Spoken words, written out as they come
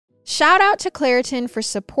Shout out to Claritin for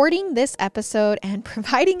supporting this episode and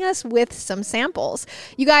providing us with some samples.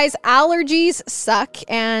 You guys, allergies suck,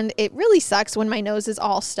 and it really sucks when my nose is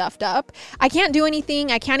all stuffed up. I can't do anything.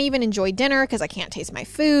 I can't even enjoy dinner because I can't taste my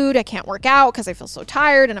food. I can't work out because I feel so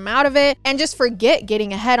tired and I'm out of it. And just forget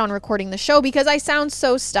getting ahead on recording the show because I sound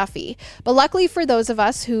so stuffy. But luckily for those of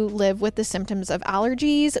us who live with the symptoms of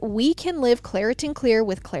allergies, we can live Claritin Clear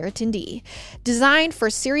with Claritin D. Designed for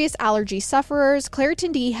serious allergy sufferers,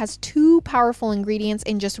 Claritin D has 2 powerful ingredients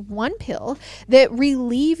in just one pill that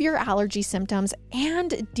relieve your allergy symptoms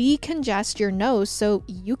and decongest your nose so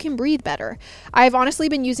you can breathe better. I've honestly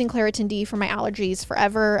been using Claritin D for my allergies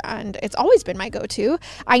forever, and it's always been my go-to.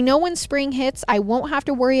 I know when spring hits, I won't have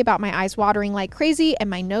to worry about my eyes watering like crazy and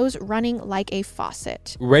my nose running like a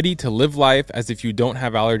faucet. Ready to live life as if you don't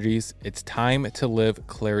have allergies? It's time to live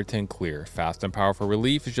Claritin Clear. Fast and powerful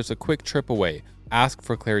relief is just a quick trip away. Ask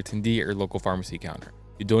for Claritin D at your local pharmacy counter.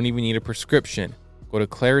 You don't even need a prescription. Go to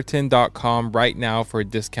Claritin.com right now for a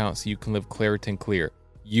discount so you can live Claritin Clear.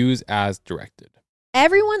 Use as directed.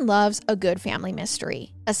 Everyone loves a good family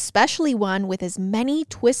mystery, especially one with as many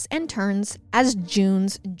twists and turns as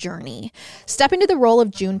June's journey. Step into the role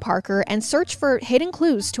of June Parker and search for hidden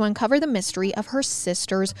clues to uncover the mystery of her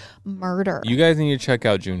sister's murder. You guys need to check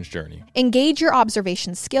out June's journey. Engage your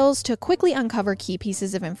observation skills to quickly uncover key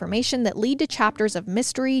pieces of information that lead to chapters of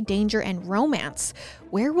mystery, danger, and romance.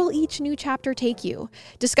 Where will each new chapter take you?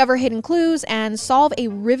 Discover hidden clues and solve a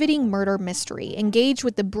riveting murder mystery. Engage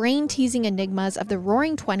with the brain-teasing enigmas of the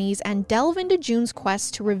Roaring Twenties and delve into June's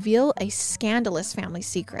quest to reveal a scandalous family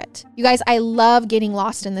secret. You guys, I love getting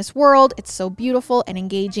lost in this world. It's so beautiful and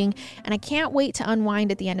engaging, and I can't wait to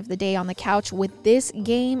unwind at the end of the day on the couch with this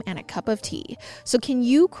game and a cup of tea. So can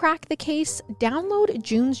you crack the case? Download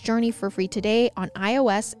June's Journey for free today on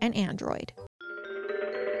iOS and Android.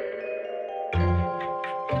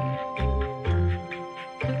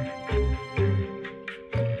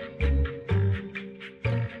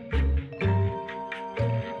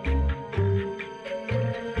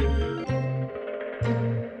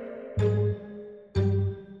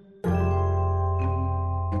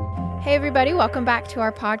 Hey everybody, welcome back to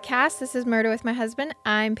our podcast. This is Murder with My Husband.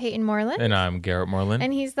 I'm Peyton Moreland. And I'm Garrett Moreland.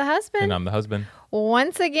 And he's the husband. And I'm the husband.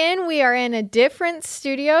 Once again, we are in a different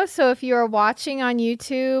studio. So if you are watching on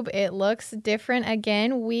YouTube, it looks different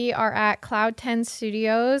again. We are at Cloud 10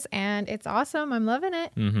 Studios and it's awesome. I'm loving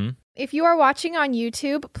it. Mm-hmm. If you are watching on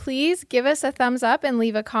YouTube, please give us a thumbs up and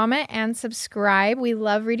leave a comment and subscribe. We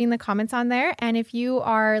love reading the comments on there. And if you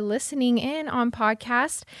are listening in on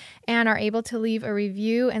podcast and are able to leave a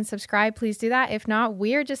review and subscribe, please do that. If not,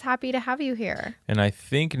 we're just happy to have you here. And I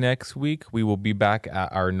think next week we will be back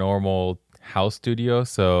at our normal house studio.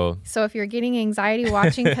 So if you're getting anxiety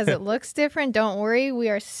watching because it looks different, don't worry. We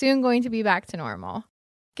are soon going to be back to normal.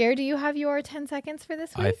 Gary, do you have your 10 seconds for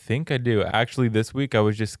this week? I think I do. Actually, this week I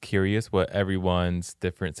was just curious what everyone's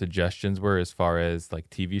different suggestions were as far as like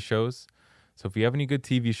TV shows. So if you have any good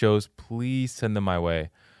TV shows, please send them my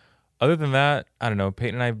way. Other than that, I don't know.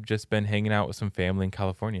 Peyton and I have just been hanging out with some family in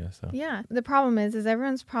California. So yeah, the problem is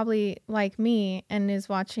everyone's probably like me and is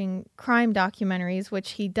watching crime documentaries,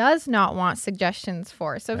 which he does not want suggestions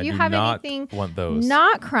for. So if you have anything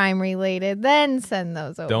not crime related, then send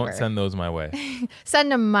those over. Don't send those my way.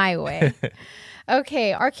 Send them my way.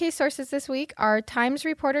 Okay, our case sources this week are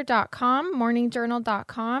timesreporter.com,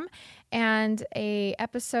 morningjournal.com, and a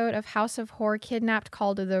episode of House of Horror Kidnapped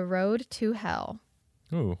called The Road to Hell.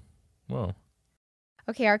 Ooh. Whoa.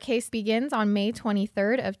 Okay, our case begins on May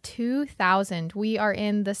 23rd of 2000. We are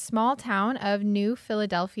in the small town of New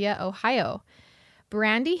Philadelphia, Ohio.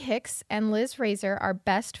 Brandy Hicks and Liz Razor are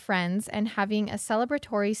best friends and having a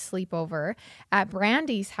celebratory sleepover at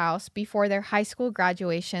Brandy's house before their high school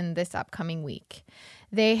graduation this upcoming week.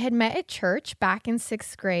 They had met at church back in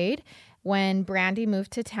 6th grade when Brandy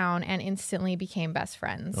moved to town and instantly became best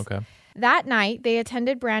friends. Okay. That night, they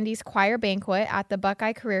attended Brandy's choir banquet at the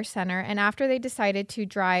Buckeye Career Center, and after they decided to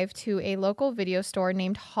drive to a local video store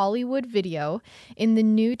named Hollywood Video in the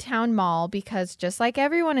Newtown Mall because just like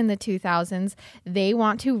everyone in the 2000s, they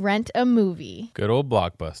want to rent a movie. Good old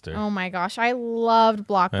Blockbuster. Oh my gosh, I loved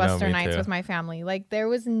Blockbuster nights with my family. Like there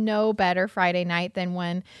was no better Friday night than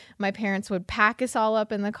when my parents would pack us all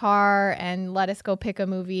up in the car and let us go pick a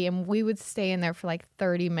movie, and we would stay in there for like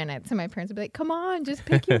 30 minutes, and my parents would be like, come on, just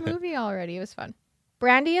pick your movie already. It was fun.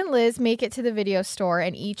 Brandy and Liz make it to the video store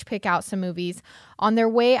and each pick out some movies. On their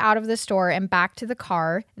way out of the store and back to the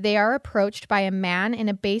car, they are approached by a man in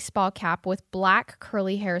a baseball cap with black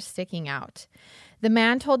curly hair sticking out. The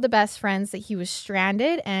man told the best friends that he was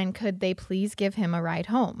stranded and could they please give him a ride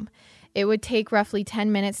home. It would take roughly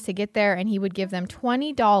 10 minutes to get there, and he would give them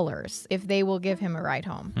 $20 if they will give him a ride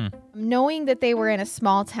home. Knowing that they were in a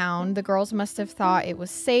small town, the girls must have thought it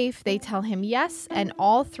was safe. They tell him yes, and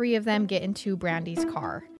all three of them get into Brandy's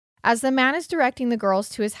car. As the man is directing the girls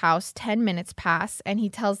to his house, 10 minutes pass, and he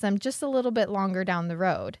tells them just a little bit longer down the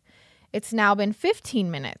road. It's now been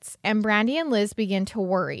 15 minutes, and Brandy and Liz begin to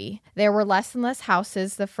worry. There were less and less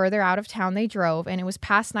houses the further out of town they drove, and it was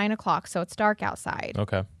past 9 o'clock, so it's dark outside.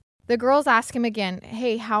 Okay. The girls ask him again,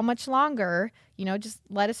 hey, how much longer? Just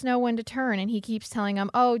let us know when to turn. And he keeps telling them,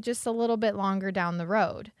 oh, just a little bit longer down the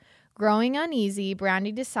road. Growing uneasy,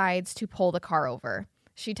 Brandy decides to pull the car over.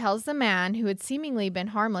 She tells the man, who had seemingly been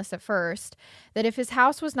harmless at first, that if his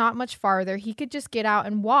house was not much farther, he could just get out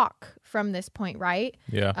and walk from this point, right?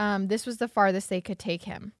 Yeah. This was the farthest they could take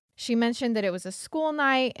him. She mentioned that it was a school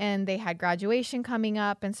night and they had graduation coming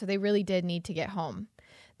up, and so they really did need to get home.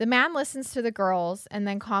 The man listens to the girls and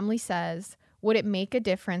then calmly says, would it make a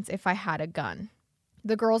difference if I had a gun?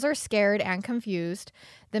 The girls are scared and confused.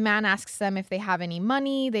 The man asks them if they have any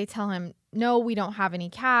money. They tell him, no, we don't have any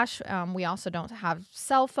cash. We also don't have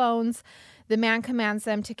cell phones. The man commands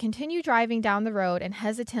them to continue driving down the road, and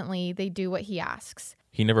hesitantly, they do what he asks.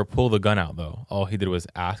 He never pulled the gun out, though. All he did was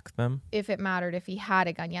ask them. If it mattered if he had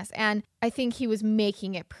a gun, yes. And I think he was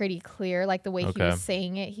making it pretty clear, like the way he was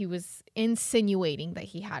saying it, he was insinuating that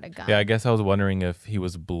he had a gun. Yeah, I guess I was wondering if he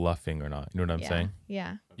was bluffing or not. You know what I'm saying?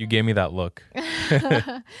 Yeah. You gave me that look.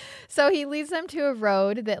 So he leads them to a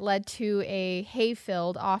road that led to a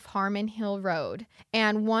hayfield off Harmon Hill Road.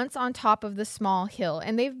 And once on top of the small hill,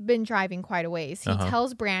 and they've been driving quite a ways, he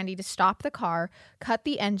tells Brandy to stop the car, cut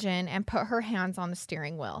the engine, and put her hands on the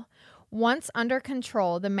steering wheel. Once under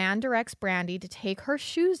control, the man directs Brandy to take her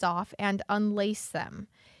shoes off and unlace them.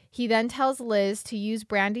 He then tells Liz to use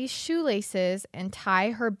Brandy's shoelaces and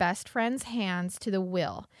tie her best friend's hands to the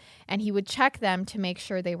wheel, and he would check them to make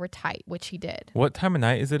sure they were tight, which he did. What time of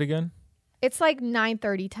night is it again? It's like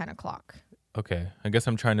 9:30, 10 o'clock. Okay. I guess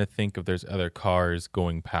I'm trying to think if there's other cars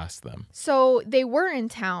going past them. So they were in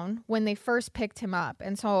town when they first picked him up,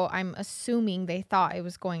 and so I'm assuming they thought it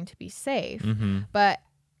was going to be safe. But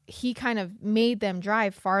he kind of made them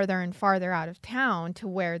drive farther and farther out of town to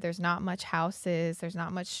where there's not much houses, there's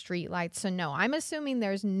not much street lights. So no, I'm assuming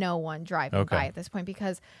there's no one driving by at this point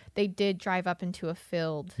because they did drive up into a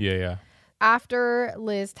field. Yeah. After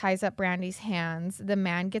Liz ties up Brandy's hands, the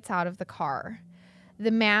man gets out of the car.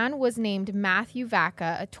 The man was named Matthew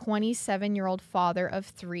Vaca, a 27-year-old father of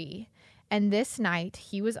 3. And this night,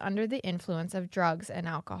 he was under the influence of drugs and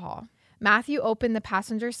alcohol. Matthew opened the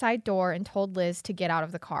passenger side door and told Liz to get out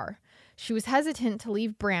of the car. She was hesitant to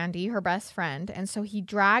leave Brandy, her best friend, and so he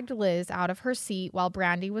dragged Liz out of her seat while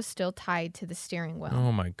Brandy was still tied to the steering wheel.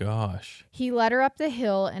 Oh my gosh. He led her up the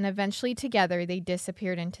hill, and eventually together they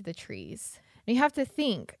disappeared into the trees. And you have to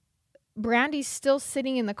think, Brandy's still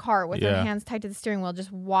sitting in the car with her hands tied to the steering wheel,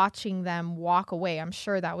 just watching them walk away. I'm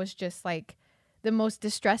sure that was just like the most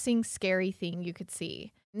distressing, scary thing you could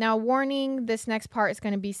see. Now, warning, this next part is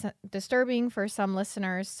going to be disturbing for some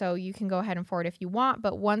listeners, so you can go ahead and forward if you want.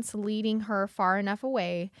 But once leading her far enough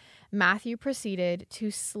away, Matthew proceeded to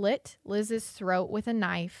slit Liz's throat with a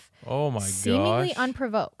knife. Oh my gosh. Seemingly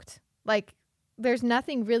unprovoked. Like, there's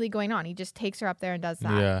nothing really going on. He just takes her up there and does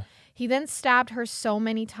that. Yeah. He then stabbed her so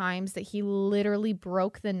many times that he literally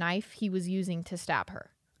broke the knife he was using to stab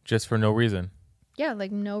her. Just for no reason? Yeah,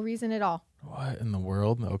 like no reason at all. What in the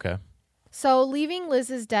world? Okay. So, leaving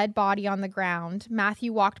Liz's dead body on the ground,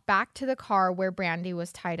 Matthew walked back to the car where Brandy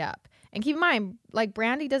was tied up. And keep in mind, like,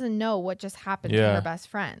 Brandy doesn't know what just happened to her best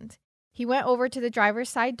friend. He went over to the driver's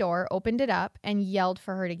side door, opened it up, and yelled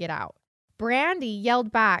for her to get out. Brandy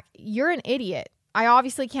yelled back, "You're an idiot. I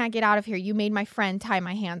obviously can't get out of here. You made my friend tie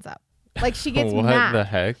my hands up." Like, she gets mad. What the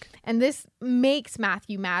heck? And this makes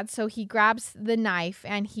Matthew mad, so he grabs the knife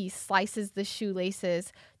and he slices the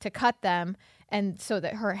shoelaces to cut them, and so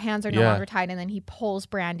that her hands are no longer tied, and then he pulls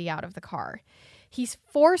Brandy out of the car. He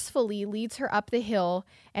forcefully leads her up the hill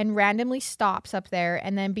and randomly stops up there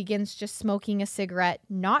and then begins just smoking a cigarette,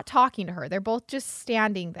 not talking to her. They're both just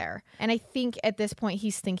standing there. And I think at this point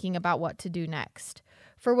he's thinking about what to do next.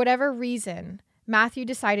 For whatever reason, Matthew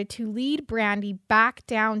decided to lead Brandy back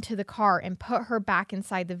down to the car and put her back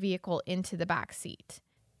inside the vehicle into the back seat.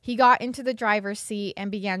 He got into the driver's seat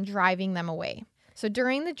and began driving them away. So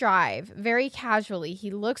during the drive, very casually,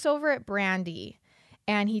 he looks over at Brandy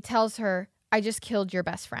and he tells her, "I just killed your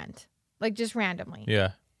best friend." Like, just randomly.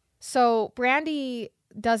 Yeah. So Brandy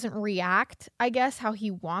doesn't react, I guess, how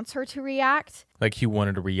he wants her to react. Like, he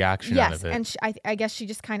wanted a reaction out of it. And I guess she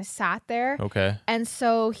just kind of sat there. Okay. And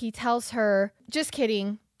so he tells her, "Just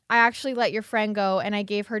kidding. I actually let your friend go and I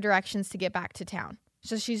gave her directions to get back to town.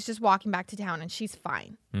 So she's just walking back to town and she's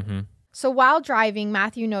fine. Mm-hmm. So while driving,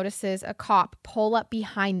 Matthew notices a cop pull up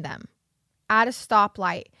behind them at a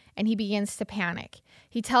stoplight and he begins to panic.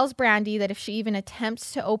 He tells Brandy that if she even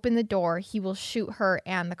attempts to open the door, he will shoot her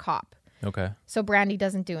and the cop. Okay. So Brandy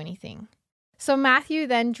doesn't do anything. So Matthew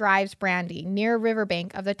then drives Brandy near a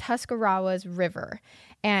riverbank of the Tuscarawas River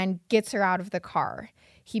and gets her out of the car.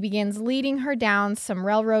 He begins leading her down some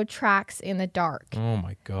railroad tracks in the dark. Oh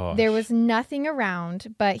my gosh. There was nothing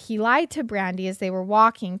around, but he lied to Brandy as they were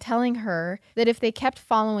walking, telling her that if they kept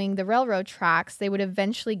following the railroad tracks, they would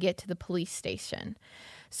eventually get to the police station.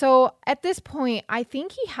 So at this point, I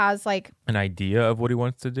think he has like an idea of what he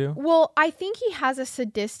wants to do? Well, I think he has a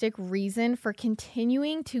sadistic reason for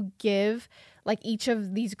continuing to give like each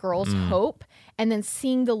of these girls hope and then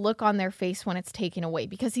seeing the look on their face when it's taken away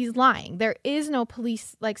because he's lying. There is no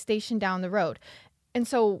police like station down the road. And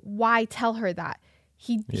so why tell her that?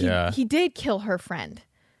 He did kill her friend.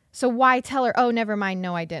 So why tell her, oh, never mind.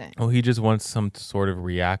 No, I didn't. Oh, he just wants some sort of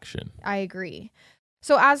reaction. I agree.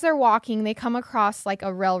 So as they're walking, they come across like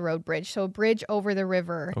a railroad bridge. So a bridge over the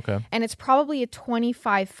river. Okay. And it's probably a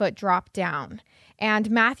 25-foot drop down.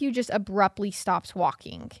 And Matthew just abruptly stops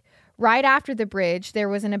walking. Right after the bridge, there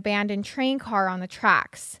was an abandoned train car on the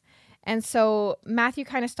tracks. And so Matthew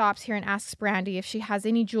kind of stops here and asks Brandy if she has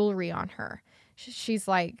any jewelry on her. She's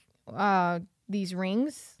like, these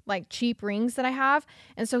rings, like cheap rings that I have.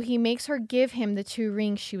 And so he makes her give him the 2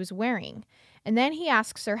 rings she was wearing. And then he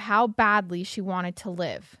asks her how badly she wanted to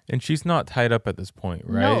live. And she's not tied up at this point,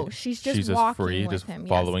 right? No, she's just walking free, with just him,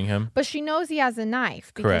 following him. But she knows he has a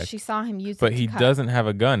knife because Correct. she saw him use it. But he doesn't have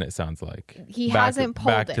a gun, it sounds like. He hasn't pulled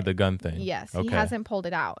it. Back to the gun thing. Yes, okay. He hasn't pulled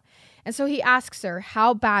it out. And so he asks her,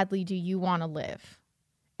 how badly do you want to live?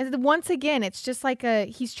 And once again, it's just like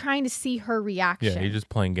he's trying to see her reaction. Yeah, he's just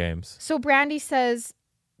playing games. So Brandy says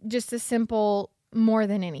just a simple, more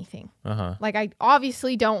than anything. Uh-huh. Like, I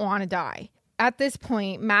obviously don't want to die. At this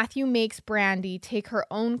point, Matthew makes Brandy take her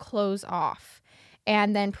own clothes off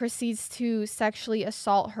and then proceeds to sexually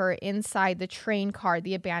assault her inside the train car,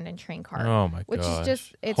 the abandoned train car. Oh my gosh. Which is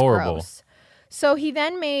just, it's horrible. Gross. So he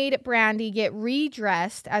then made Brandy get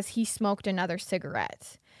redressed as he smoked another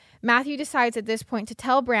cigarette. Matthew decides at this point to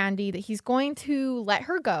tell Brandy that he's going to let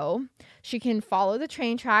her go. She can follow the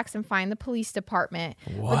train tracks and find the police department.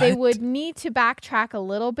 What? But they would need to backtrack a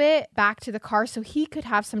little bit back to the car so he could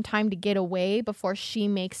have some time to get away before she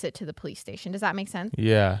makes it to the police station. Does that make sense?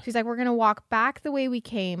 Yeah. She's like, we're going to walk back the way we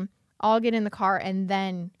came. I'll get in the car and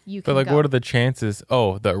then you can But like, go. what are the chances?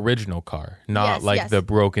 Oh, the original car, not the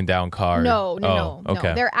broken down car. No.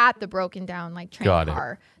 Okay. They're at the broken down like train Got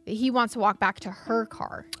car. He wants to walk back to her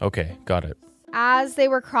car. Okay, got it. As they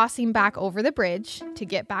were crossing back over the bridge to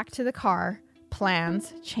get back to the car,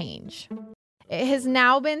 plans change. It has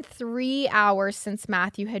now been 3 hours since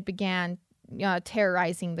Matthew had began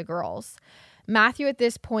terrorizing the girls. Matthew at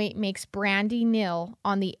this point makes Brandy kneel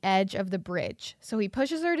on the edge of the bridge. So he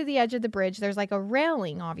pushes her to the edge of the bridge. There's like a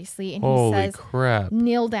railing, obviously, and he says, crap.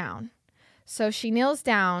 kneel down. So she kneels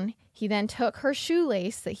down. He then took her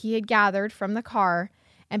shoelace that he had gathered from the car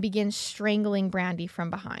and begins strangling Brandy from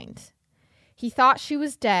behind. He thought she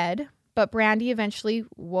was dead, but Brandy eventually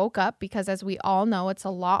woke up because, as we all know, it's a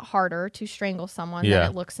lot harder to strangle someone than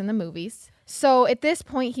it looks in the movies. So at this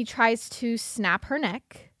point, he tries to snap her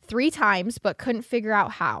neck 3 times, but couldn't figure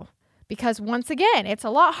out how. Because once again, it's a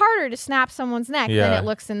lot harder to snap someone's neck than it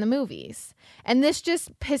looks in the movies. And this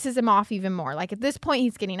just pisses him off even more. Like, at this point,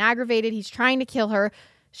 he's getting aggravated. He's trying to kill her.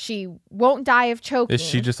 She won't die of choking. Is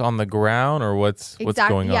she just on the ground or what's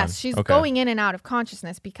going on? Yes, she's going in and out of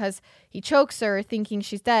consciousness because he chokes her thinking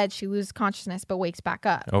she's dead. She loses consciousness but wakes back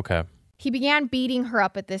up. Okay. He began beating her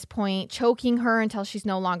up at this point, choking her until she's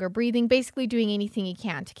no longer breathing, basically doing anything he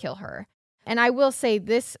can to kill her. And I will say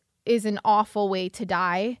this is an awful way to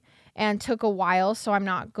die and took a while, so I'm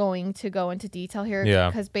not going to go into detail here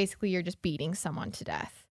because basically you're just beating someone to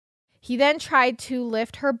death. He then tried to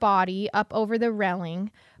lift her body up over the railing,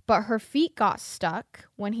 but her feet got stuck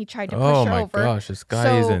when he tried to push her over. Oh my gosh, this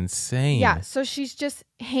guy is insane. Yeah, so she's just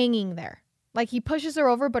hanging there. Like, he pushes her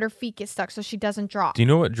over, but her feet get stuck so she doesn't drop. Do you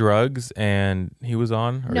know what drugs and he was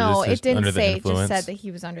on? Or no, it didn't say. It just said that he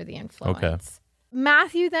was under the influence. Okay.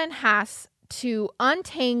 Matthew then has to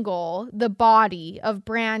untangle the body of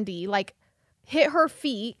Brandy, like hit her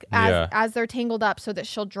feet as they're tangled up so that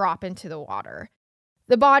she'll drop into the water.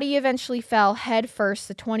 The body eventually fell head first,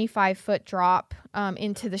 a 25-foot drop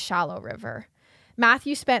into the shallow river.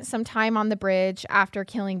 Matthew spent some time on the bridge after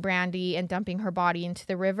killing Brandy and dumping her body into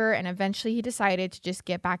the river, and eventually he decided to just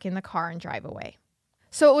get back in the car and drive away.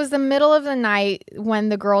 So it was the middle of the night when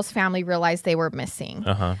the girl's family realized they were missing.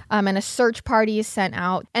 And a search party is sent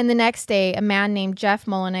out. And the next day, a man named Jeff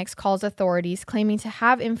Mullenix calls authorities claiming to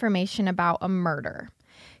have information about a murder.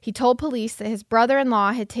 He told police that his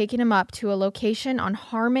brother-in-law had taken him up to a location on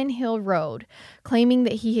Harmon Hill Road, claiming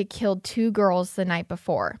that he had killed 2 girls the night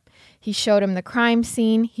before. He showed him the crime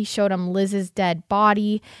scene, he showed him Liz's dead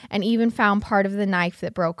body, and even found part of the knife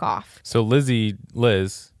that broke off. So Liz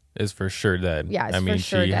is for sure dead. Yeah, I mean, for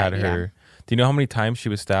sure she had dead, her. yeah. Do you know how many times she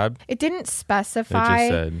was stabbed? It didn't specify. It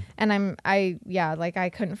just said. And I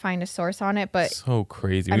couldn't find a source on it, but so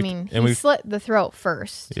crazy. I mean, he slit the throat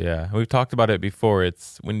first. Yeah, we've talked about it before.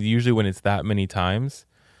 It's usually when it's that many times,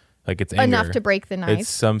 like it's anger. Enough to break the knife. It's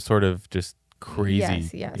some sort of just crazy.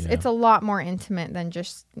 Yes. Yeah. It's a lot more intimate than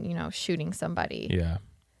just, shooting somebody. Yeah.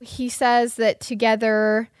 He says that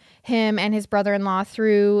together, him and his brother-in-law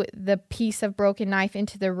threw the piece of broken knife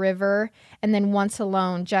into the river. And then once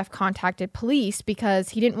alone, Jeff contacted police because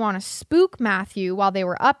he didn't want to spook Matthew while they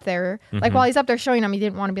were up there. Like while he's up there showing him, he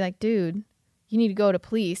didn't want to be like, dude, you need to go to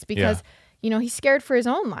police because, he's scared for his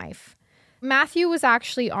own life. Matthew was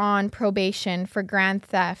actually on probation for grand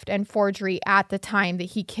theft and forgery at the time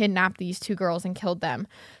that he kidnapped these 2 girls and killed them.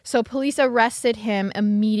 So police arrested him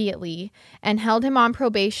immediately and held him on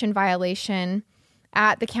probation violation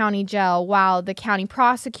at the county jail while the county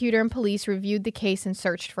prosecutor and police reviewed the case and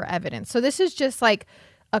searched for evidence. So this is just like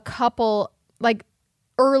a couple, like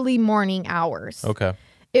early morning hours. Okay.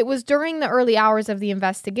 It was during the early hours of the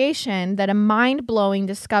investigation that a mind-blowing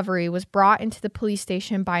discovery was brought into the police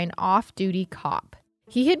station by an off-duty cop.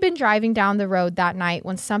 He had been driving down the road that night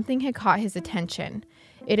when something had caught his attention.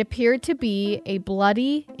 It appeared to be a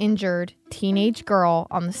bloody, injured teenage girl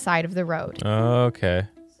on the side of the road. Okay.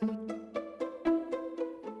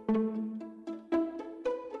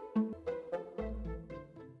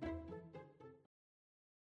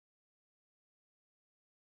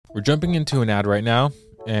 We're jumping into an ad right now,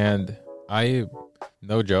 and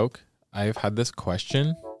no joke, I've had this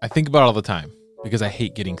question. I think about it all the time because I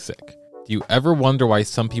hate getting sick. Do you ever wonder why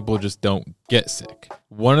some people just don't get sick?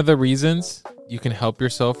 One of the reasons you can help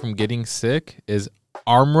yourself from getting sick is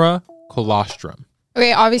Armra Colostrum.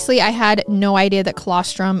 Okay, obviously I had no idea that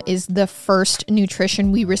colostrum is the first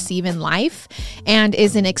nutrition we receive in life and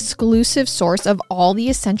is an exclusive source of all the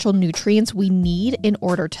essential nutrients we need in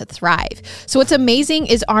order to thrive. So what's amazing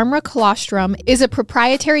is Armra Colostrum is a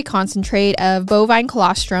proprietary concentrate of bovine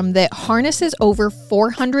colostrum that harnesses over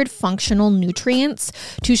 400 functional nutrients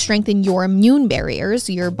to strengthen your immune barriers,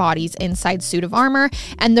 your body's inside suit of armor,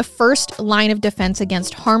 and the first line of defense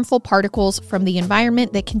against harmful particles from the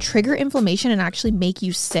environment that can trigger inflammation and actually make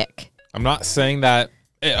you sick. I'm not saying that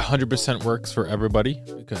it 100% works for everybody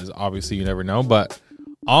because obviously you never know, but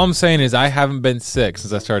all I'm saying is I haven't been sick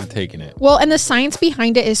since I started taking it. Well, and the science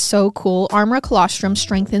behind it is so cool. Armra Colostrum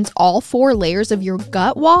strengthens all 4 layers of your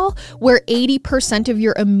gut wall where 80% of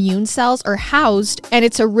your immune cells are housed, and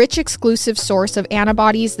it's a rich exclusive source of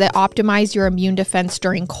antibodies that optimize your immune defense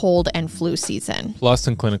during cold and flu season. Plus,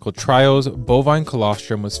 in clinical trials, bovine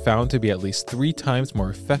colostrum was found to be at least 3 times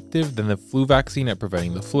more effective than the flu vaccine at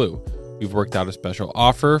preventing the flu. We've worked out a special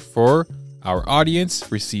offer for our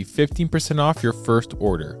audience. Receive 15% off your first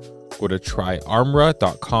order. Go to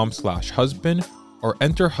tryarmra.com/husband or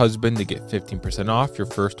enter husband to get 15% off your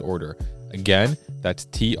first order. Again, that's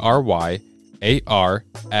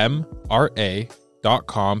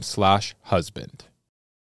tryarmra.com/husband.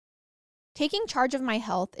 Taking charge of my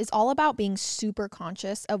health is all about being super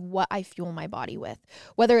conscious of what I fuel my body with.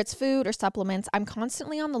 Whether it's food or supplements, I'm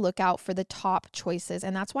constantly on the lookout for the top choices,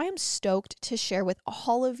 and that's why I'm stoked to share with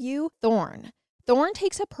all of you Thorne. Thorne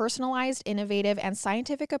takes a personalized, innovative, and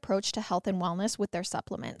scientific approach to health and wellness with their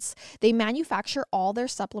supplements. They manufacture all their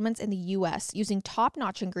supplements in the U.S. using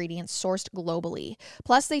top-notch ingredients sourced globally.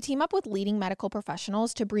 Plus, they team up with leading medical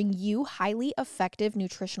professionals to bring you highly effective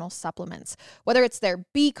nutritional supplements. Whether it's their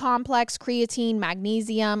B-complex, creatine,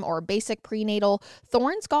 magnesium, or basic prenatal,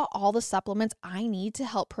 Thorne's got all the supplements I need to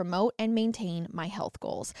help promote and maintain my health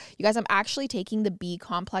goals. You guys, I'm actually taking the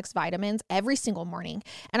B-complex vitamins every single morning,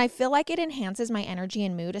 and I feel like it enhances my energy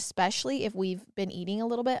and mood, especially if we've been eating a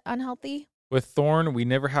little bit unhealthy. With Thorne, we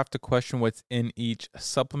never have to question what's in each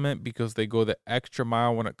supplement because they go the extra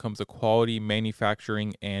mile when it comes to quality,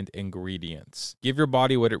 manufacturing, and ingredients. Give your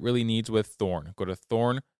body what it really needs with Thorne. Go to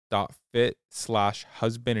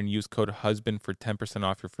thorne.fit/husband and use code HUSBAND for 10%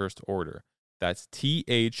 off your first order. That's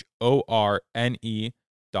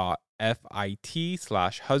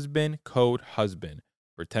THORNE.FIT/husband, code HUSBAND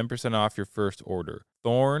for 10% off your first order.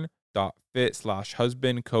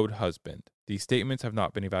 Thorne.fit/husband, code HUSBAND. These statements have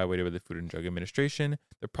not been evaluated by the Food and Drug Administration.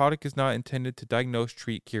 The product is not intended to diagnose,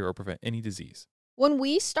 treat, cure, or prevent any disease. When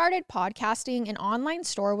we started podcasting, an online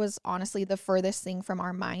store was honestly the furthest thing from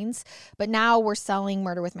our minds. But now we're selling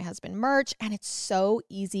Murder with My Husband merch, and it's so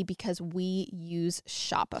easy because we use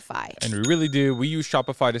Shopify. And we really do. We use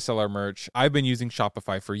Shopify to sell our merch. I've been using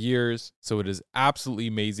Shopify for years, so it is absolutely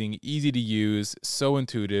amazing, easy to use, so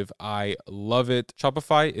intuitive. I love it.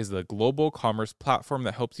 Shopify is the global commerce platform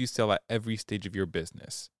that helps you sell at every stage of your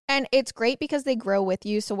business. And it's great because they grow with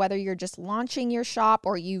you. So whether you're just launching your shop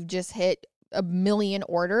or you've just hit a million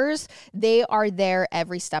orders, they are there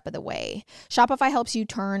every step of the way. Shopify helps you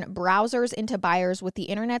turn browsers into buyers with the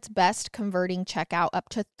internet's best converting checkout, up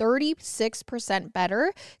to 36%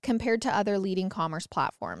 better compared to other leading commerce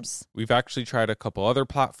platforms. We've actually tried a couple other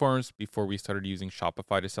platforms before we started using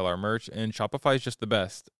Shopify to sell our merch, and Shopify is just the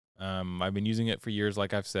best. I've been using it for years,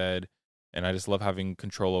 like I've said, and I just love having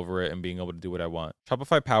control over it and being able to do what I want.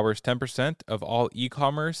 Shopify powers 10% of all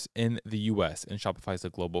e-commerce in the U.S., and Shopify is the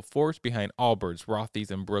global force behind Allbirds, Rothy's,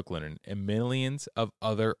 and Brooklinen, and millions of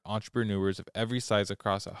other entrepreneurs of every size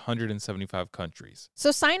across 175 countries.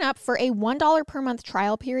 So sign up for a $1 per month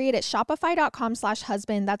trial period at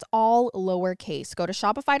shopify.com/husband. That's all lowercase. Go to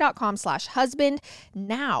shopify.com/husband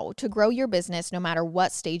now to grow your business no matter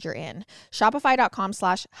what stage you're in.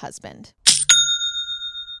 Shopify.com/husband.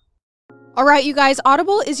 All right, you guys,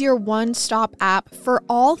 Audible is your one-stop app for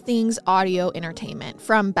all things audio entertainment,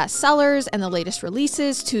 from bestsellers and the latest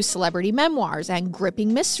releases to celebrity memoirs and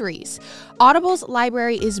gripping mysteries. Audible's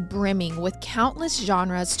library is brimming with countless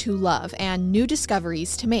genres to love and new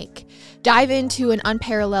discoveries to make. Dive into an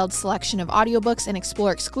unparalleled selection of audiobooks and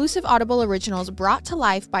explore exclusive Audible originals brought to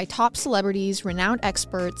life by top celebrities, renowned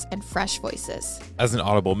experts, and fresh voices. As an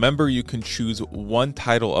Audible member, you can choose one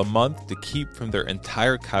title a month to keep from their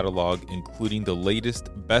entire catalog, including the latest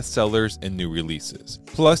bestsellers and new releases.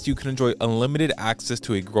 Plus, you can enjoy unlimited access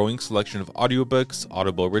to a growing selection of audiobooks,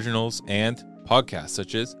 Audible originals, and podcasts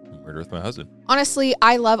such as Murder with My Husband. Honestly,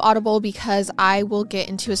 I love Audible because I will get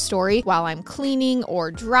into a story while I'm cleaning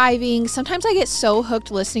or driving. Sometimes I get so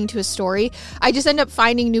hooked listening to a story, I just end up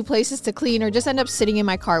finding new places to clean or just end up sitting in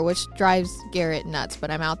my car, which drives Garrett nuts,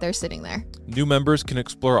 but I'm out there sitting there. New members can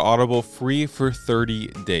explore Audible free for 30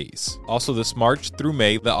 days. Also, this March through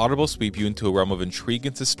May, let Audible sweep you into a realm of intrigue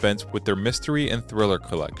and suspense with their mystery and thriller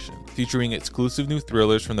collection, featuring exclusive new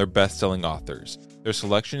thrillers from their best-selling authors. Their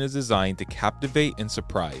selection is designed to captivate and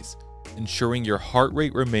surprise, ensuring your heart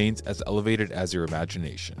rate remains as elevated as your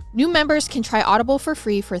imagination. New members can try Audible for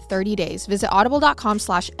free for 30 days. Visit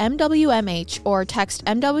audible.com/MWMH or text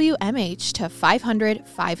MWMH to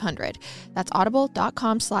 500-500. That's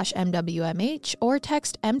audible.com/MWMH or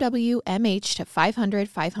text MWMH to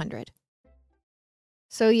 500-500.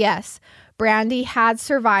 So yes, Brandy had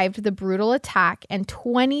survived the brutal attack and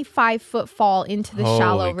 25-foot fall into the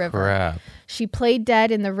shallow river. Crap. She played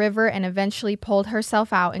dead in the river and eventually pulled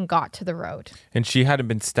herself out and got to the road. And she hadn't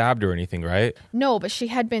been stabbed or anything, right? No, but she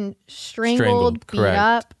had been strangled, beat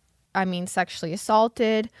up, sexually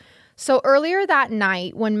assaulted. So earlier that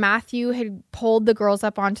night, when Matthew had pulled the girls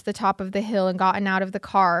up onto the top of the hill and gotten out of the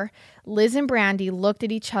car, Liz and Brandy looked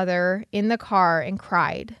at each other in the car and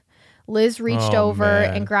cried. Liz reached over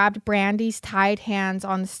and grabbed Brandy's tied hands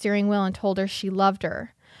on the steering wheel and told her she loved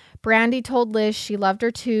her. Brandy told Liz she loved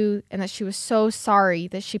her too and that she was so sorry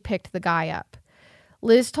that she picked the guy up.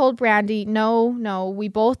 Liz told Brandy, no, we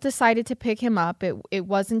both decided to pick him up. It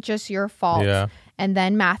wasn't just your fault. Yeah. And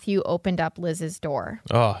then Matthew opened up Liz's door.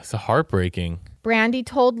 Oh, it's heartbreaking. Brandy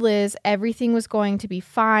told Liz everything was going to be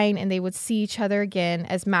fine and they would see each other again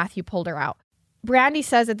as Matthew pulled her out. Brandy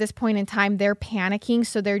says at this point in time, they're panicking.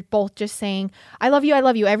 So they're both just saying, I love you.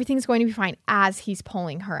 Everything's going to be fine as he's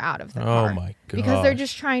pulling her out of the car. Oh my God. Because they're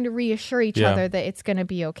just trying to reassure each other that it's going to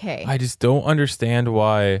be okay. I just don't understand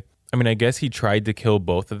why. I mean, I guess he tried to kill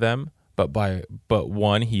both of them, but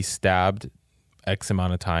one he stabbed X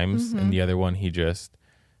amount of times and the other one he just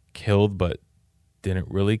killed but didn't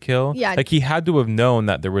really kill. Yeah. Like he had to have known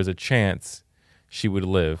that there was a chance she would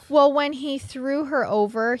live. Well, when he threw her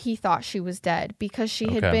over, he thought she was dead because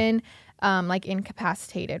she had been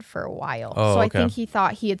incapacitated for a while. Oh, so I okay. think he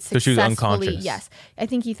thought he had So she was unconscious. Yes. I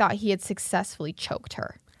think he thought he had successfully choked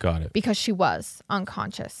her. Got it. Because she was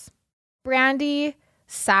unconscious. Brandy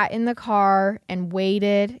sat in the car and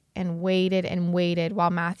waited and waited and waited while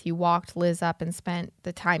Matthew walked Liz up and spent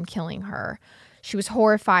the time killing her. She was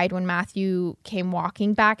horrified when Matthew came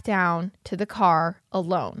walking back down to the car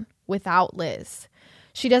alone without Liz.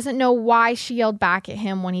 She doesn't know why she yelled back at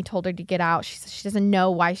him when he told her to get out. She doesn't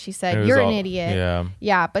know why she said, "You're an idiot."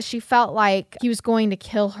 Yeah, but she felt like he was going to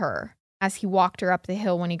kill her. as he walked her up the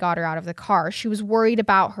hill when he got her out of the car. She was worried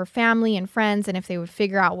about her family and friends and if they would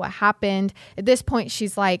figure out what happened. At this point,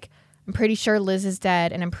 she's like, I'm pretty sure Liz is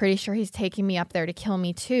dead, and I'm pretty sure he's taking me up there to kill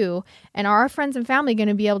me too. And are our friends and family going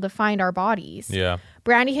to be able to find our bodies? Yeah.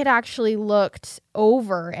 Brandy had actually looked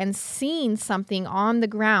over and seen something on the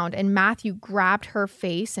ground, and Matthew grabbed her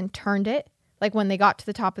face and turned it. Like when they got to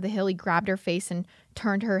the top of the hill, he grabbed her face and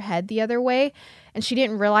turned her head the other way. And she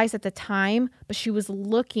didn't realize at the time, but she was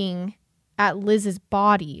looking at Liz's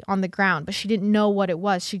body on the ground, but she didn't know what it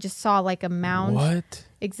was. She just saw like a mound. What?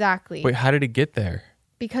 Exactly. Wait, how did it get there?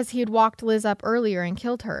 Because he had walked Liz up earlier and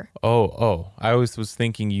killed her. Oh. I always was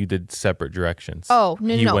thinking you did separate directions. Oh,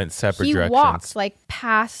 no. He went separate directions. He walked like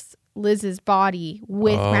past Liz's body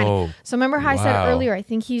with Brandy. So remember how I said earlier, I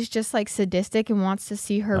think he's just like sadistic and wants to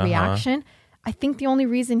see her reaction? I think the only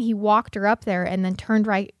reason he walked her up there and then turned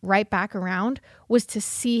right back around was to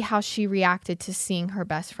see how she reacted to seeing her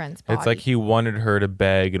best friend's body. It's like he wanted her to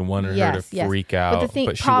beg and wanted her to freak out,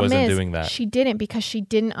 but she wasn't doing that. She didn't, because she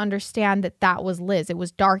didn't understand that was Liz. It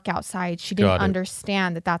was dark outside. She didn't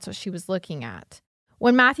understand that that's what she was looking at.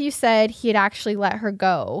 When Matthew said he had actually let her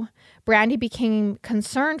go, Brandy became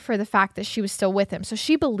concerned for the fact that she was still with him. So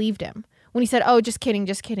she believed him. When he said, oh, just kidding.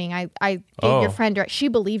 I gave your friend direct. She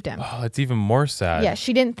believed him. Oh, it's even more sad. Yeah,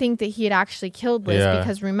 she didn't think that he had actually killed Liz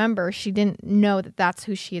because remember, she didn't know that that's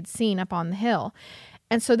who she had seen up on the hill.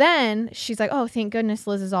 And so then she's like, oh, thank goodness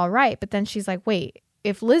Liz is all right. But then she's like, wait,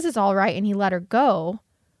 if Liz is all right and he let her go,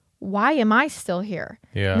 why am I still here?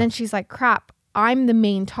 Yeah. And then she's like, crap, I'm the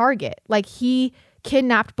main target. Like he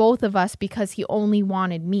kidnapped both of us because he only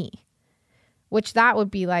wanted me, which that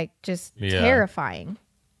would be like just terrifying.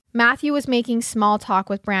 Matthew was making small talk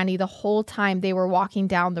with Brandy the whole time they were walking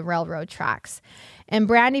down the railroad tracks. And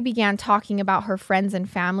Brandy began talking about her friends and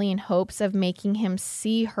family in hopes of making him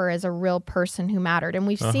see her as a real person who mattered. And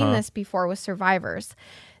we've seen this before with survivors.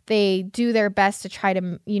 They do their best to try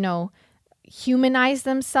to, humanize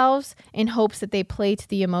themselves in hopes that they play to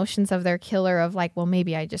the emotions of their killer of like, well,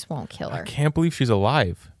 maybe I just won't kill her. I can't believe she's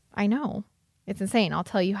alive. I know. It's insane. I'll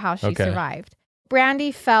tell you how she survived.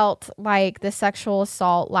 Brandy felt like the sexual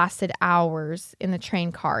assault lasted hours in the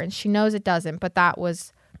train car, and she knows it doesn't, but that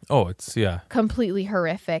was completely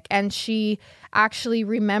horrific. And she actually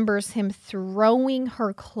remembers him throwing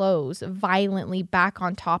her clothes violently back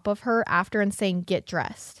on top of her after and saying, get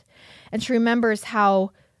dressed. And she remembers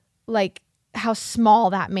how small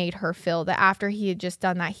that made her feel, that after he had just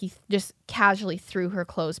done that, he just casually threw her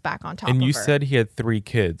clothes back on top of her. And you said he had 3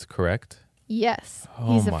 kids, correct? Yes,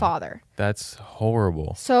 he's a father. That's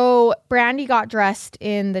horrible. So Brandy got dressed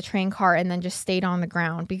in the train car and then just stayed on the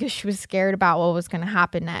ground because she was scared about what was going to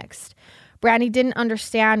happen next. Brandy didn't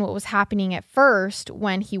understand what was happening at first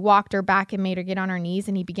when he walked her back and made her get on her knees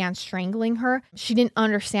and he began strangling her. She didn't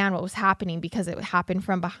understand what was happening because it happened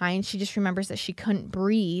from behind. She just remembers that she couldn't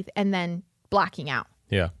breathe and then blacking out.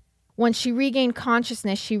 Yeah. When she regained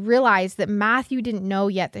consciousness, she realized that Matthew didn't know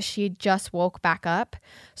yet that she had just woke back up.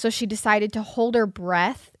 So she decided to hold her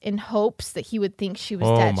breath in hopes that he would think she was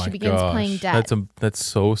dead. She begins playing dead. That's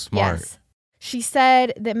so smart. Yes. She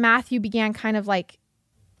said that Matthew began kind of like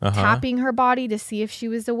tapping her body to see if she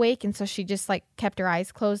was awake. And so she just like kept her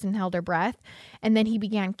eyes closed and held her breath. And then he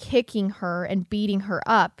began kicking her and beating her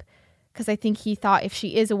up, because I think he thought if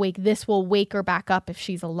she is awake, this will wake her back up if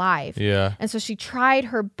she's alive. Yeah. And so she tried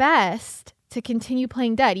her best to continue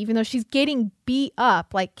playing dead, even though she's getting beat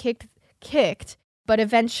up, like kicked. But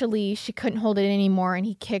eventually she couldn't hold it anymore, and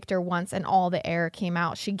he kicked her once and all the air came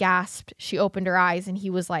out. She gasped. She opened her eyes and he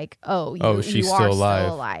was like, she's still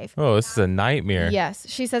alive. Oh, this is a nightmare. Yes.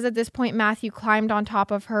 She says at this point, Matthew climbed on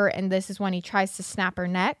top of her, and this is when he tries to snap her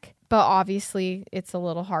neck. But obviously it's a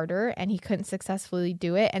little harder and he couldn't successfully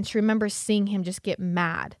do it. And she remembers seeing him just get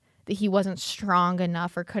mad that he wasn't strong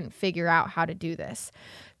enough or couldn't figure out how to do this.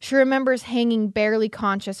 She remembers hanging barely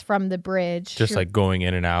conscious from the bridge. Just like going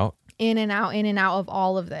in and out. In and out of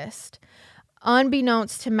all of this.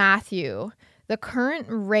 Unbeknownst to Matthew, the current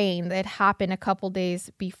rain that happened a couple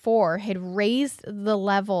days before had raised the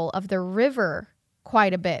level of the river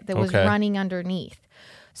quite a bit that was running underneath.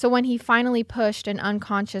 So when he finally pushed an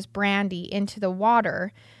unconscious Brandy into the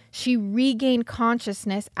water, she regained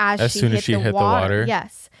consciousness as she hit the water.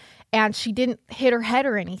 Yes. And she didn't hit her head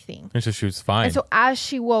or anything. And so she was fine. And so as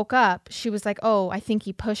she woke up, she was like, oh, I think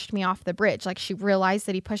he pushed me off the bridge. Like she realized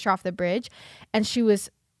that he pushed her off the bridge. And she was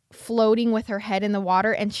floating with her head in the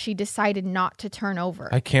water, and she decided not to turn over.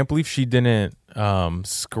 I can't believe she didn't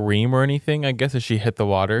scream or anything, I guess, as she hit the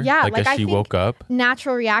water. Yeah, like as she woke up.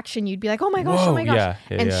 Natural reaction, you'd be like, oh my gosh, Whoa, oh my gosh. yeah,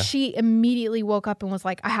 and she immediately woke up and was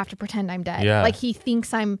like, I have to pretend I'm dead. Yeah. Like he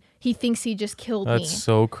thinks he just killed me. That's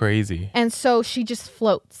so crazy. And so she just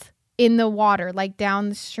floats in the water, like down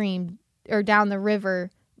the stream or down the river,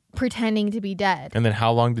 pretending to be dead. And then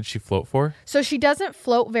how long did she float for? So she doesn't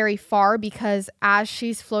float very far, because as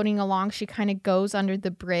she's floating along, she kind of goes under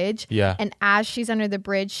the bridge. Yeah. And as she's under the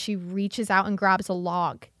bridge, she reaches out and grabs a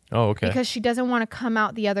log. Oh, okay. Because she doesn't want to come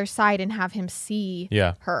out the other side and have him see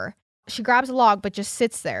her. She grabs a log, but just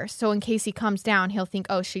sits there. So in case he comes down, he'll think,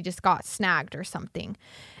 oh, she just got snagged or something.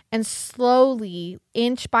 And slowly,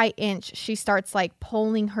 inch by inch, she starts like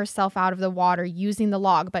pulling herself out of the water using the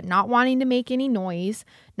log, but not wanting to make any noise,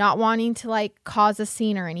 not wanting to like cause a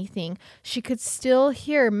scene or anything. She could still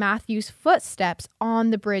hear Matthew's footsteps on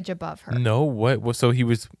the bridge above her. No, what? Well, so he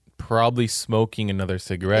was probably smoking another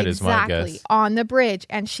cigarette, is my guess. Exactly, on the bridge.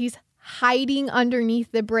 And she's hiding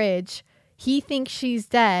underneath the bridge. He thinks she's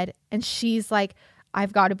dead. And she's like,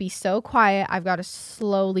 I've got to be so quiet. I've got to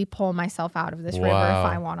slowly pull myself out of this river if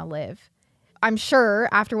I want to live. I'm sure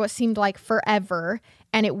after what seemed like forever,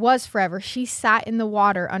 and it was forever, she sat in the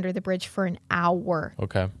water under the bridge for an hour.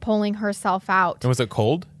 Okay. Pulling herself out. And was it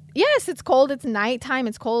cold? Yes, it's cold. It's nighttime.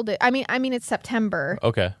 It's cold. I mean, it's September.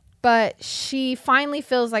 Okay. But she finally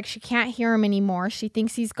feels like she can't hear him anymore. She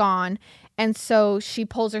thinks he's gone. And so she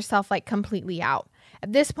pulls herself like completely out.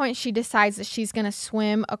 At this point, she decides that she's going to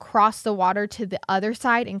swim across the water to the other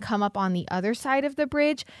side and come up on the other side of the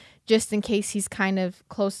bridge, just in case he's kind of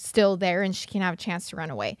close, still there, and she can have a chance to run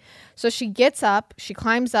away. So she gets up, she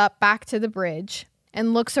climbs up back to the bridge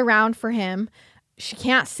and looks around for him. She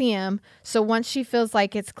can't see him. So once she feels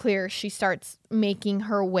like it's clear, she starts making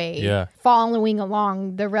her way, following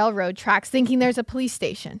along the railroad tracks, thinking there's a police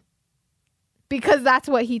station, because that's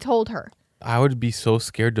what he told her. I would be so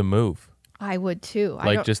scared to move. I would too.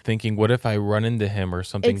 Like just thinking, what if I run into him or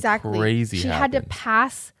something crazy She happens? had to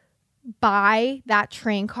pass by that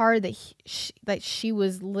train car that she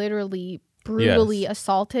was literally brutally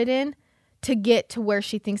assaulted in to get to where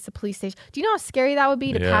she thinks the police station. Do you know how scary that would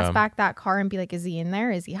be to pass back that car and be like, is he in there?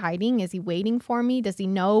 Is he hiding? Is he waiting for me? Does he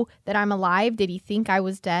know that I'm alive? Did he think I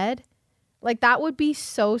was dead? Like that would be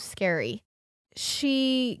so scary.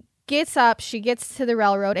 She gets up, she gets to the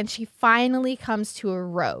railroad, and she finally comes to a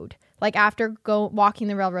road. Like after walking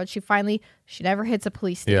the railroad, she never hits a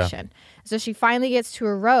police station. Yeah. So she finally gets to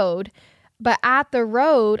a road, but at the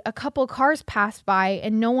road, a couple cars pass by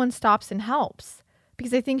and no one stops and helps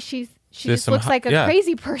because I think she just looks like a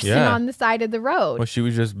crazy person on the side of the road. Well, she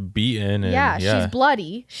was just beaten. And, she's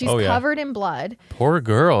bloody. She's covered in blood. Poor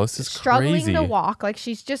girl. This is struggling crazy. to walk. Like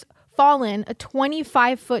she's just fallen a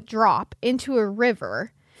 25-foot drop into a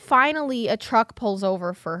river. Finally, a truck pulls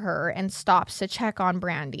over for her and stops to check on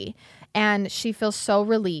Brandy, and she feels so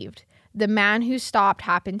relieved. The man who stopped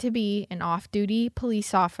happened to be an off-duty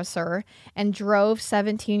police officer and drove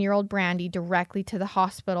 17-year-old Brandy directly to the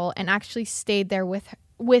hospital and actually stayed there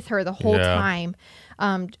with her the whole time.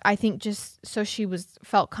 I think just so she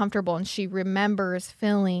felt comfortable, and she remembers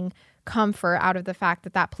feeling comfort out of the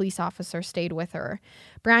fact that police officer stayed with her.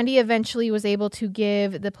 Brandy eventually was able to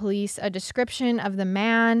give the police a description of the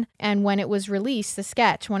man, and when it was released, the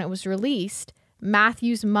sketch, when it was released,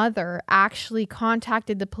 Matthew's mother actually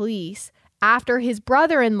contacted the police after his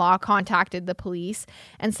brother-in-law contacted the police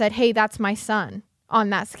and said, hey, that's my son on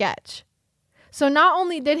that sketch. So not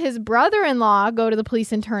only did his brother-in-law go to the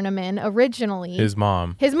police and turn him in originally, his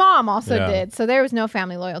mom also did. So there was no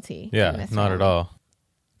family loyalty. Yeah, not at all.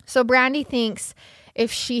 So Brandy thinks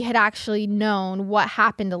if she had actually known what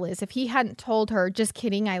happened to Liz, if he hadn't told her, just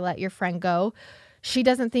kidding, I let your friend go, she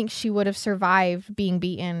doesn't think she would have survived being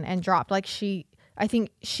beaten and dropped. I think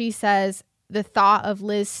she says the thought of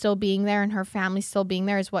Liz still being there and her family still being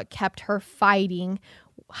there is what kept her fighting,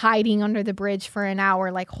 hiding under the bridge for an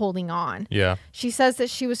hour, like holding on. Yeah. She says that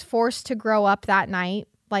she was forced to grow up that night.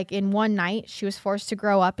 Like in one night, she was forced to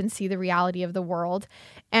grow up and see the reality of the world.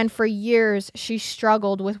 And for years, she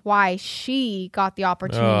struggled with why she got the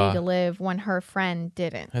opportunity to live when her friend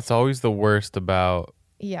didn't. That's always the worst about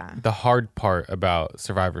the hard part about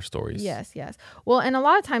survivor stories. Yes. Well, and a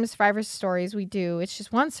lot of times survivor stories it's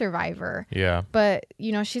just one survivor. Yeah. But,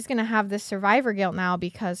 she's going to have this survivor guilt now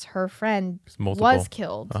because her friend was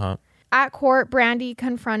killed. Uh-huh. At court, Brandy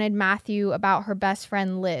confronted Matthew about her best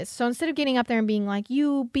friend, Liz. So instead of getting up there and being like,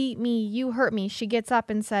 you beat me, you hurt me, she gets up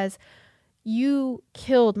and says, you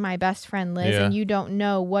killed my best friend, Liz, and you don't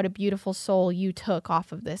know what a beautiful soul you took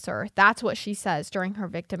off of this earth. That's what she says during her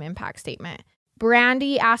victim impact statement.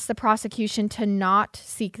 Brandy asked the prosecution to not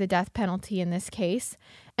seek the death penalty in this case.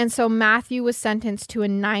 And so Matthew was sentenced to a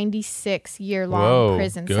 96-year-long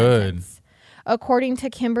prison sentence. According to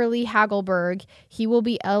Kimberly Hagelberg, he will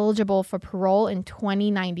be eligible for parole in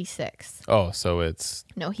 2096. Oh, so it's...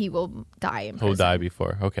 No, he will die in prison. He'll die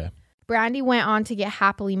before. Okay. Brandy went on to get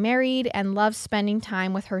happily married and loves spending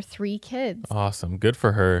time with her 3 kids. Awesome. Good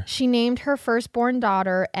for her. She named her firstborn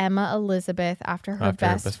daughter Emma Elizabeth after her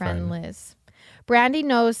best friend Liz. Brandy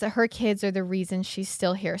knows that her kids are the reason she's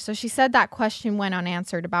still here. So she said that question went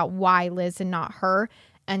unanswered about why Liz and not her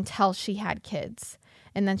until she had kids.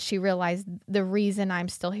 And then she realized the reason I'm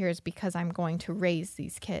still here is because I'm going to raise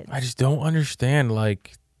these kids. I just don't understand,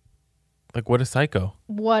 like what a psycho.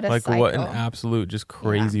 What a psycho. What an absolute just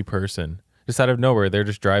crazy person. Just out of nowhere, they're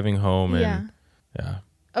just driving home and yeah.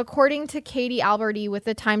 According to Katie Alberti with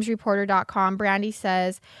the TimesReporter.com, Brandy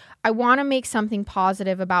says, I want to make something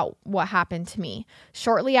positive about what happened to me.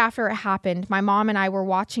 Shortly after it happened, my mom and I were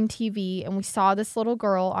watching TV and we saw this little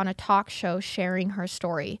girl on a talk show sharing her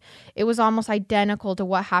story. It was almost identical to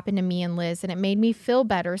what happened to me and Liz, and it made me feel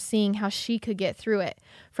better seeing how she could get through it.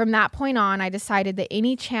 From that point on, I decided that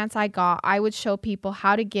any chance I got, I would show people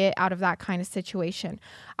how to get out of that kind of situation.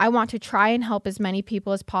 I want to try and help as many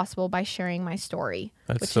people as possible by sharing my story.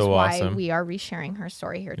 That's which so is why awesome. we are resharing her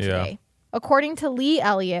story here today. According to Lee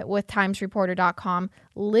Elliott with TimesReporter.com,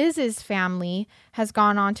 Liz's family has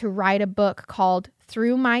gone on to write a book called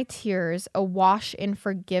Through My Tears, Awash in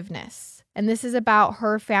Forgiveness. And this is about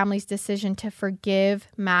her family's decision to forgive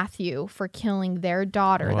Matthew for killing their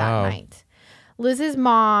daughter that night. Liz's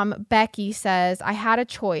mom, Becky, says, I had a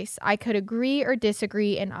choice. I could agree or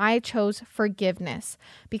disagree, and I chose forgiveness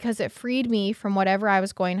because it freed me from whatever I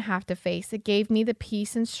was going to have to face. It gave me the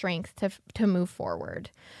peace and strength to move forward.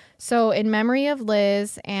 So in memory of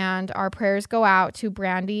Liz, and our prayers go out to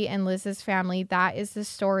Brandy and Liz's family, that is the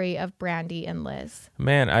story of Brandy and Liz.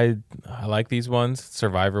 Man, I like these ones,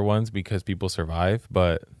 survivor ones, because people survive,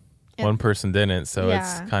 but one person didn't. So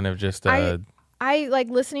it's kind of just I like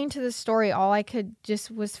listening to this story. All I could just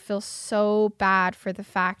was feel so bad for the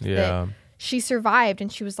fact that she survived,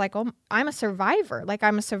 and she was like, oh, I'm a survivor. Like,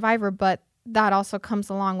 I'm a survivor, but that also comes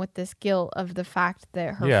along with this guilt of the fact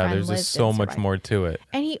that her friend there's Liz just so much more to it.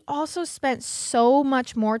 And he also spent so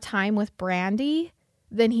much more time with Brandy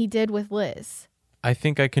than he did with Liz. I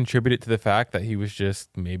think I contributed to the fact that he was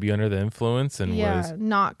just maybe under the influence and was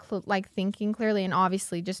not thinking clearly, and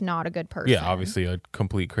obviously just not a good person. Yeah, obviously a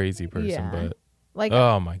complete crazy person, but like,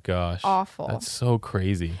 oh my gosh, awful. That's so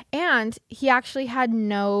crazy. And he actually had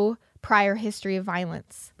no prior history of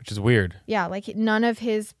violence, which is weird. Yeah, like none of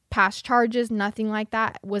his past charges, nothing like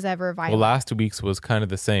that was ever violent. Well, last week's was kind of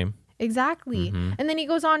the same. Exactly. And then he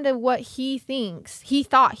goes on to what he thinks. He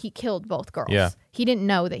thought he killed both girls. Yeah. He didn't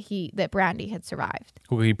know that Brandy had survived.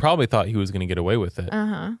 Well, he probably thought he was going to get away with it.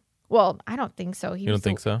 Well, I don't think so. You don't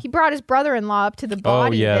think so? He brought his brother-in-law up to the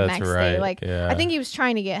body the next day. Like, I think he was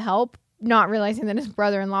trying to get help, not realizing that his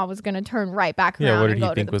brother-in-law was going to turn right back around. Yeah, what did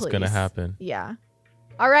he think was going to happen? Yeah.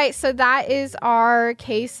 All right, so that is our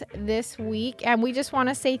case this week, and we just want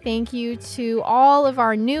to say thank you to all of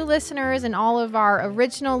our new listeners and all of our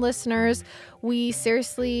original listeners. We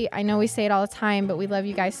seriously, I know we say it all the time, but we love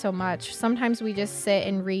you guys so much. Sometimes we just sit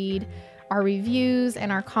and read our reviews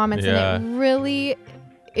and our comments, and it really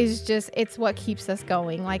is just, it's what keeps us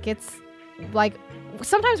going. Like, it's like,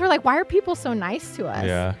 sometimes we're like, why are people so nice to us?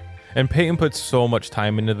 Yeah, and Peyton puts so much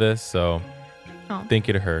time into this, so... Thank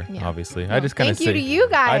you to her, obviously. I just kind of thank you to you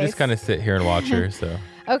guys. I just kind of sit here and watch her. So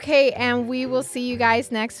okay, and we will see you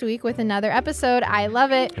guys next week with another episode. I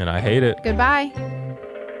love it. And I hate it. Goodbye.